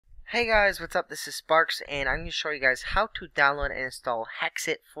Hey guys, what's up? This is Sparks, and I'm going to show you guys how to download and install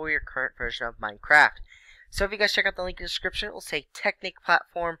Hexxit for your current version of Minecraft. So if you guys check out the link in the description, it will say Technic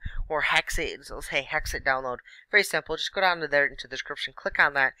Platform or Hexxit. It will say Hexxit download. Very simple. Just go down to there into the description, click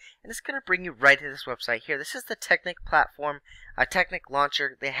on that, and it's going to bring you right to this website here. This is the Technic Platform, Technic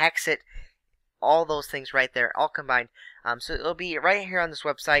Launcher, the Hexxit, all those things right there, all combined. So it'll be right here on this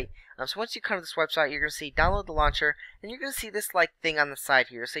website. So once you come to this website, you're going to see download the launcher, and you're going to see this like thing on the side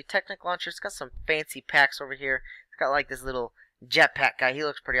here. It'll say Technic Launcher. It's got some fancy packs over here. It's got like this little jetpack guy. He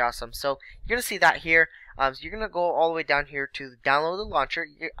looks pretty awesome. So you're going to see that here. So you're going to go all the way down here to download the launcher.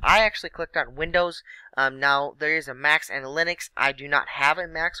 I actually clicked on Windows. Now there is a Mac and a Linux. I do not have a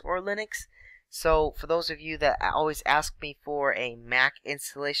Mac or Linux. So for those of you that always ask me for a Mac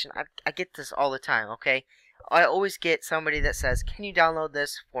installation, I get this all the time, okay? I always get somebody that says, can you download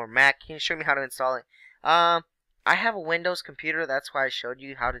this for Mac? Can you show me how to install it? I have a Windows computer. That's why I showed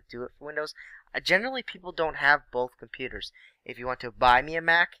you how to do it for Windows. Generally, people don't have both computers. If you want to buy me a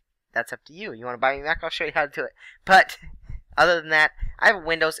Mac, that's up to you. You want to buy me a Mac? I'll show you how to do it. But other than that, I have a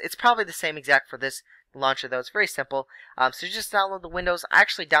Windows. It's probably the same exact for this launcher though. It's very simple. So you just download the Windows. I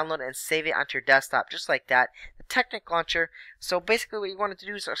actually download it and save it onto your desktop just like that. The Technic Launcher. So basically what you want to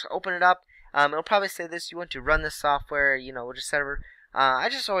do is just open it up. It'll probably say this, you want to run this software, we'll just set over. I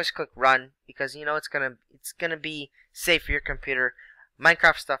just always click run because it's gonna be safe for your computer.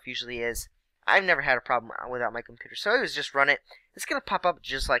 Minecraft stuff usually is. I've never had a problem without my computer, so I always just run it. It's gonna pop up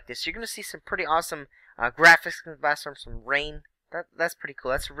just like this. You're gonna see some pretty awesome graphics in the background, some rain. That's pretty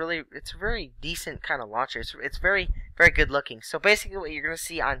cool. It's a very decent kind of launcher. It's very good looking. So basically, what you're gonna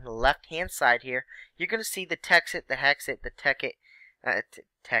see on the left hand side here, you're gonna see the Hexxit, the Techit,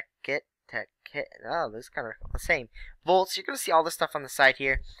 oh, this is kind of the same. Volts, you're going to see all this stuff on the side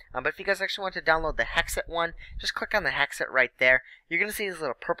here. But if you guys actually want to download the Hexxit one, just click on the Hexxit right there. You're going to see this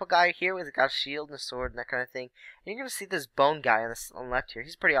little purple guy here with got a shield and a sword and that kind of thing. And you're going to see this bone guy on the left here.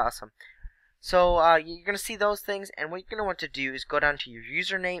 He's pretty awesome. So you're going to see those things, and what you're going to want to do is go down to your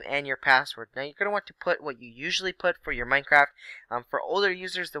username and your password. Now you're going to want to put what you usually put for your Minecraft. For older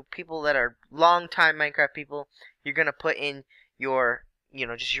users, the people that are long-time Minecraft people, you're going to put in your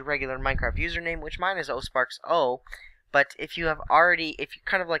just your regular Minecraft username, which mine is oSPARKSo. But if you're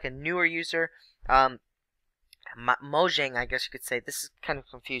kind of like a newer user, Mojang, I guess you could say, this is kind of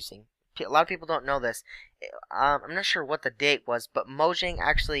confusing. A lot of people don't know this. I'm not sure what the date was, but Mojang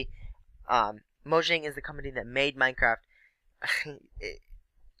actually, Mojang is the company that made Minecraft.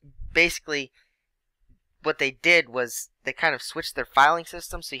 Basically, what they did was they kind of switched their filing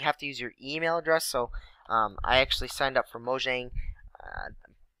system, so you have to use your email address. So I actually signed up for Mojang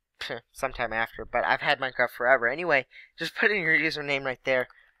sometime after, but I've had Minecraft forever. Anyway, just put in your username right there,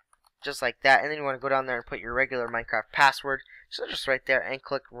 just like that, and then you want to go down there and put your regular Minecraft password. So just right there, and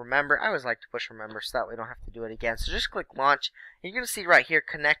click remember. I always like to push remember so that way you don't have to do it again. So just click launch. You're going to see right here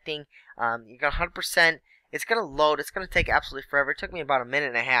connecting. You got 100%. It's going to load. It's going to take absolutely forever. It took me about a minute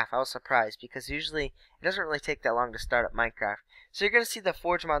and a half. I was surprised because usually it doesn't really take that long to start up Minecraft. So you're going to see the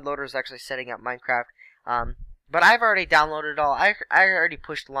Forge mod loader is actually setting up Minecraft. But I've already downloaded it all. I already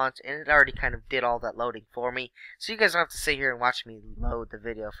pushed launch, and it already kind of did all that loading for me. So you guys don't have to sit here and watch me load the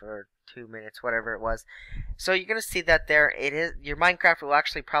video for 2 minutes, whatever it was. So you're going to see that there. Your Minecraft will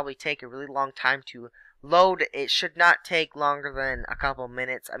actually probably take a really long time to load. It should not take longer than a couple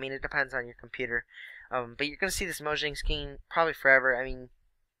minutes. I mean, it depends on your computer. But you're going to see this Mojang scheme probably forever. I mean,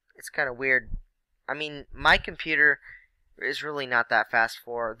 it's kind of weird. I mean, my computer is really not that fast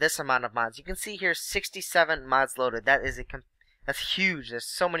for this amount of mods. You can see here 67 mods loaded. That's huge. There's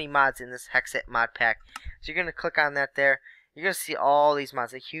so many mods in this Hexxit mod pack. So you're going to click on that there. You're going to see all these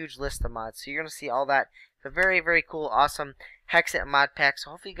mods, a huge list of mods. So you're going to see all that. It's a very cool, awesome Hexxit mod pack.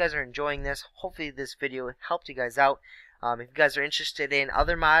 So hopefully you guys are enjoying this. Hopefully this video helped you guys out. If you guys are interested in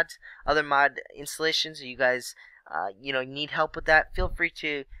other mods, other mod installations, or you guys need help with that, feel free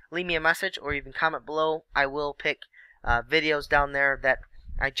to leave me a message or even comment below. I will pick videos down there that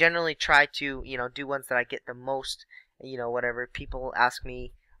I generally try to do ones that I get the most whatever people ask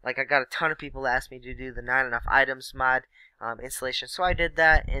me. Like I got a ton of people that asked me to do the 9 enough items mod installation, so I did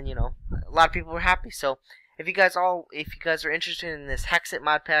that, and a lot of people were happy. So if you guys are interested in this Hexxit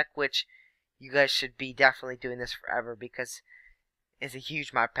mod pack, which you guys should be definitely doing this forever because it's a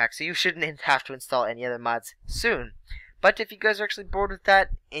huge mod pack, so you shouldn't have to install any other mods soon. But if you guys are actually bored with that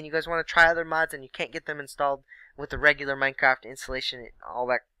and you guys want to try other mods and you can't get them installed with the regular Minecraft installation, all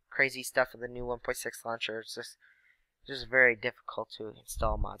that crazy stuff with the new 1.6 launcher, it's just very difficult to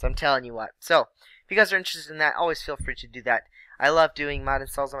install mods. I'm telling you what. So if you guys are interested in that, always feel free to do that. I love doing mod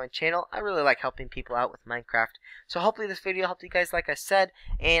installs on my channel. I really like helping people out with Minecraft. So hopefully this video helped you guys, like I said,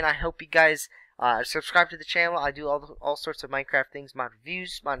 and I hope you guys subscribe to the channel. I do all sorts of Minecraft things, mod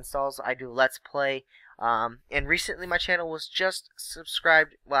reviews, mod installs. I do Let's Play. And recently my channel was just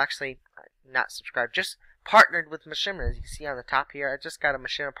subscribed. Well, actually, not subscribed. Just partnered with Machinima. As you can see on the top here, I just got a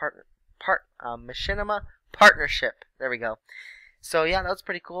Machinima partnership. There we go. So yeah, that was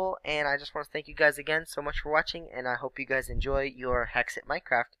pretty cool. And I just want to thank you guys again so much for watching. And I hope you guys enjoy your Hexxit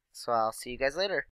Minecraft. So I'll see you guys later.